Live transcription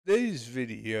Today's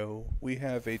video, we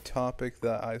have a topic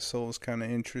that I saw was kind of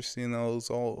interesting that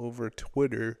was all over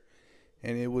Twitter,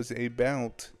 and it was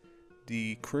about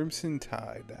the Crimson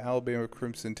Tide, the Alabama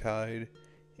Crimson Tide,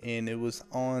 and it was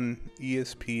on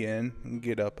ESPN,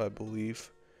 Get Up, I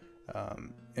believe.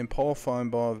 And Paul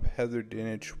Feinbaum, Heather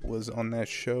Dinich was on that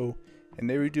show, and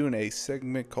they were doing a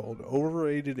segment called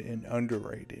Overrated and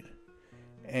Underrated.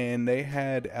 And they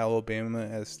had Alabama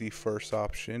as the first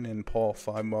option, and Paul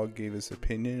Feinbaum gave his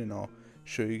opinion, and I'll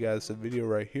show you guys the video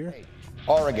right here.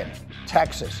 Oregon,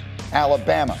 Texas,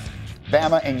 Alabama.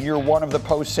 Bama in year one of the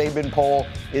post-Saban poll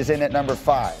is in at number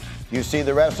 5. You see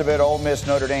the rest of it: Ole Miss,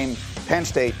 Notre Dame, Penn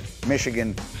State,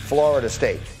 Michigan, Florida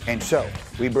State. And so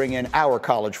we bring in our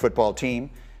college football team.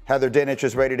 Heather Dinich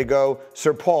is ready to go.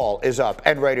 Sir Paul is up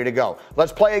and ready to go.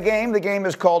 Let's play a game. The game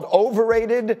is called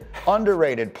Overrated,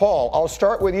 Underrated. Paul, I'll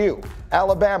start with you.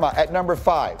 Alabama at number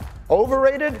 5.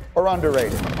 Overrated or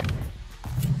underrated?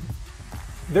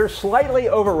 They're slightly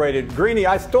overrated. Greeny,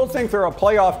 I still think they're a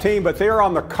playoff team, but they're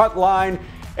on the cut line.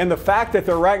 And the fact that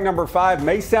they're ranked number 5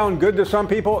 may sound good to some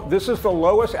people. This is the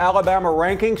lowest Alabama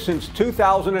ranking since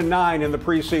 2009 in the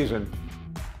preseason.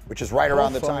 Which is right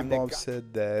around the time Bob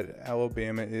said that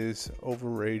Alabama is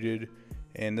overrated,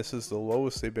 and this is the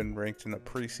lowest they've been ranked in a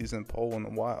preseason poll in a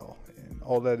while. And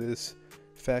all that is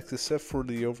facts, except for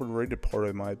the overrated part,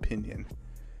 in my opinion.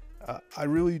 I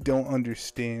really don't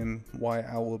understand why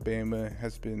Alabama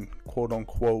has been, quote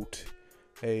unquote,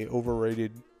 a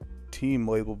overrated team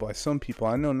labeled by some people.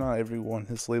 I know not everyone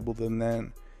has labeled them that,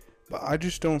 but I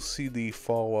just don't see the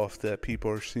fall off that people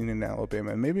are seeing in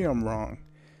Alabama. And maybe I'm wrong.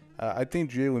 I think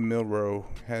Jalen Milroe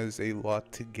has a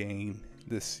lot to gain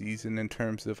this season in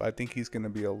terms of, I think he's going to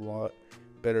be a lot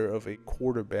better of a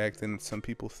quarterback than some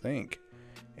people think.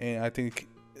 And I think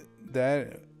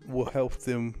that will help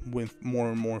them win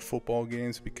more and more football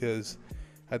games, because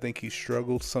I think he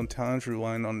struggled sometimes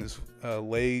relying on his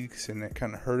legs, and that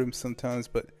kind of hurt him sometimes.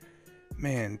 But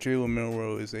man, Jalen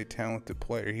Milroe is a talented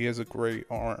player. He has a great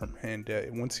arm, and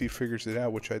once he figures it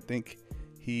out, which I think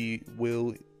he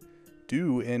will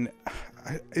do, and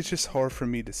it's just hard for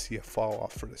me to see a fall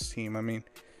off for this team. I mean,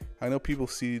 I know people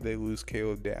see they lose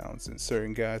Caleb Downs and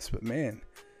certain guys, but man,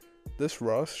 this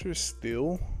roster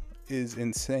still is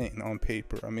insane on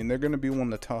paper. I mean, they're going to be one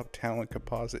of the top talent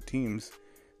composite teams,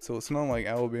 so it's not like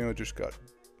Alabama just got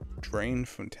drained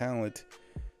from talent.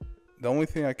 The only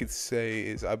thing I could say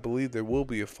is I believe there will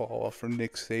be a fall off from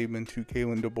Nick Saban to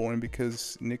Kalen DeBoer,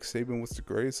 because Nick Saban was the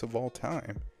greatest of all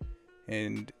time,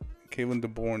 and Kalen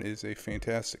DeBoer is a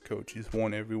fantastic coach. He's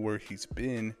won everywhere he's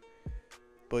been.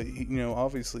 But,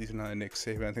 obviously he's not a Nick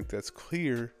Saban. I think that's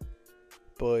clear.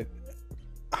 But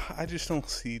I just don't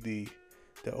see the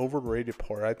overrated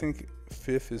part. I think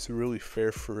 5th is really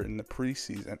fair for in the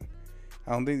preseason.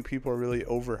 I don't think people are really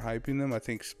overhyping them. I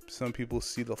think some people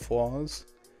see the flaws.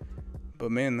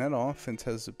 But, man, that offense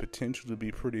has the potential to be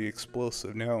pretty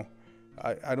explosive. Now,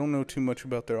 I don't know too much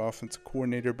about their offensive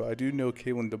coordinator, but I do know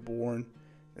Kalen DeBoer.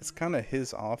 It's kind of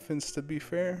his offense, to be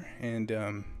fair, and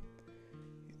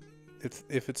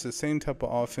if it's the same type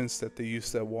of offense that they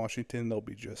used at Washington, they'll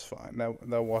be just fine.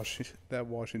 That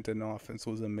Washington offense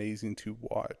was amazing to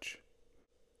watch.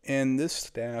 And this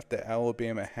staff that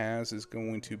Alabama has is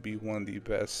going to be one of the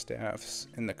best staffs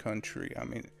in the country. I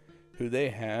mean, who they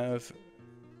have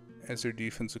as their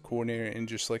defensive coordinator and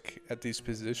just like at these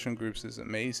position groups is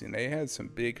amazing. They had some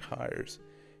big hires,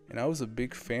 and I was a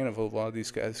big fan of a lot of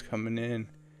these guys coming in.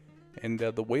 And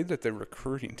the way that they're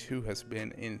recruiting, too, has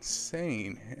been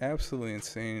insane. Absolutely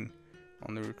insane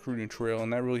on the recruiting trail.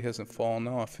 And that really hasn't fallen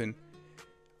off. And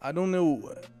I don't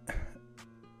know.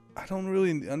 I don't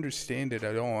really understand it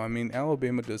at all. I mean,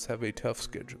 Alabama does have a tough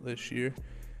schedule this year.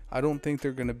 I don't think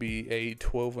they're going to be a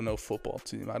 12-0 football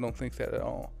team. I don't think that at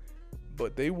all.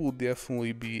 But they will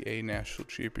definitely be a national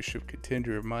championship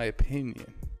contender, in my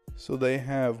opinion. So they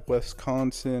have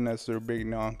Wisconsin as their big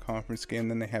non-conference game.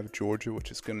 Then they have Georgia, which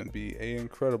is going to be an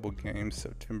incredible game,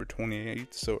 September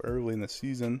 28th, so early in the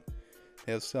season.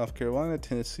 They have South Carolina,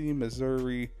 Tennessee,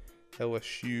 Missouri,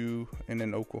 LSU, and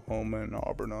then Oklahoma and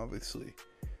Auburn, obviously.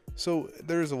 So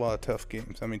there's a lot of tough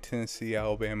games. I mean, Tennessee,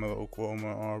 Alabama,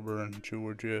 Oklahoma, Auburn,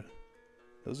 Georgia.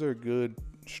 Those are a good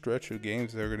stretch of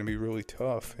games that are going to be really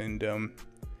tough. And,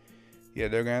 yeah,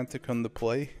 they're going to have to come to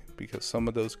play, because some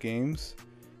of those games,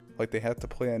 like they have to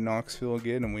play at Knoxville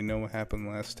again, and we know what happened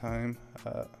last time.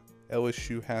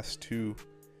 LSU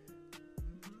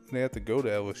they have to go to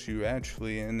LSU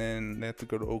actually, and then they have to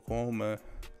go to Oklahoma.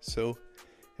 So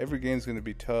every game's going to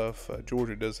be tough.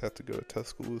 Georgia does have to go to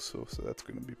Tuscaloosa, so that's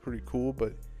going to be pretty cool.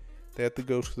 But they have to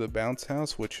go to the bounce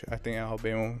house, which I think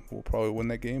Alabama will probably win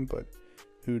that game, but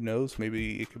who knows?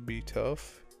 Maybe it could be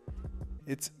tough.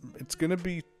 It's gonna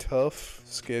be tough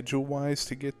schedule-wise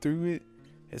to get through it.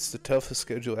 It's the toughest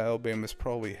schedule Alabama's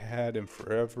probably had in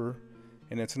forever,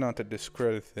 and it's not to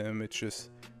discredit them. It's just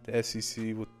the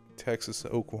SEC with Texas,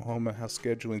 Oklahoma, how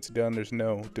scheduling's done. There's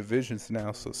no divisions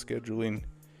now, so scheduling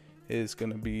is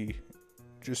gonna be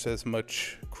just as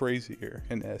much crazier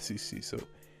in the SEC. So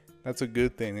that's a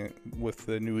good thing with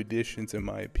the new additions, in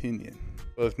my opinion.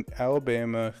 But if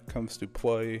Alabama comes to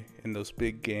play in those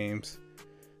big games,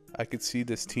 I could see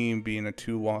this team being a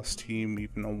 2-loss team,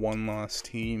 even a 1-loss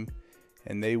team,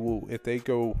 and they will, if they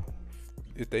do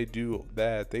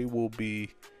that, they will be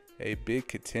a big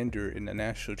contender in the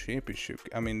national championship.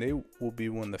 I mean, they will be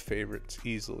one of the favorites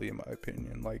easily, in my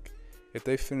opinion. Like, if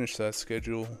they finish that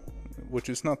schedule, which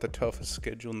is not the toughest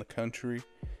schedule in the country,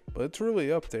 but it's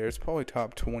really up there. It's probably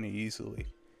top 20 easily,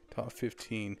 top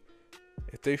 15.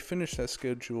 If they finish that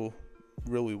schedule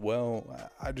really well,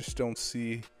 I just don't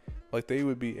see, like, they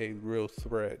would be a real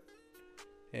threat.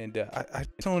 And I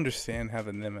don't understand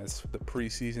having them as the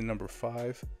preseason number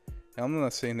 5. Now, I'm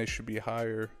not saying they should be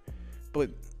higher, but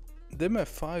them at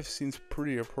 5 seems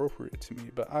pretty appropriate to me.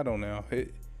 But I don't know.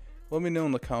 Let me know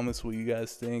in the comments what you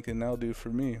guys think, and that'll do it for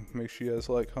me. Make sure you guys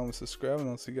like, comment, subscribe, and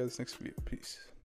I'll see you guys next video. Peace.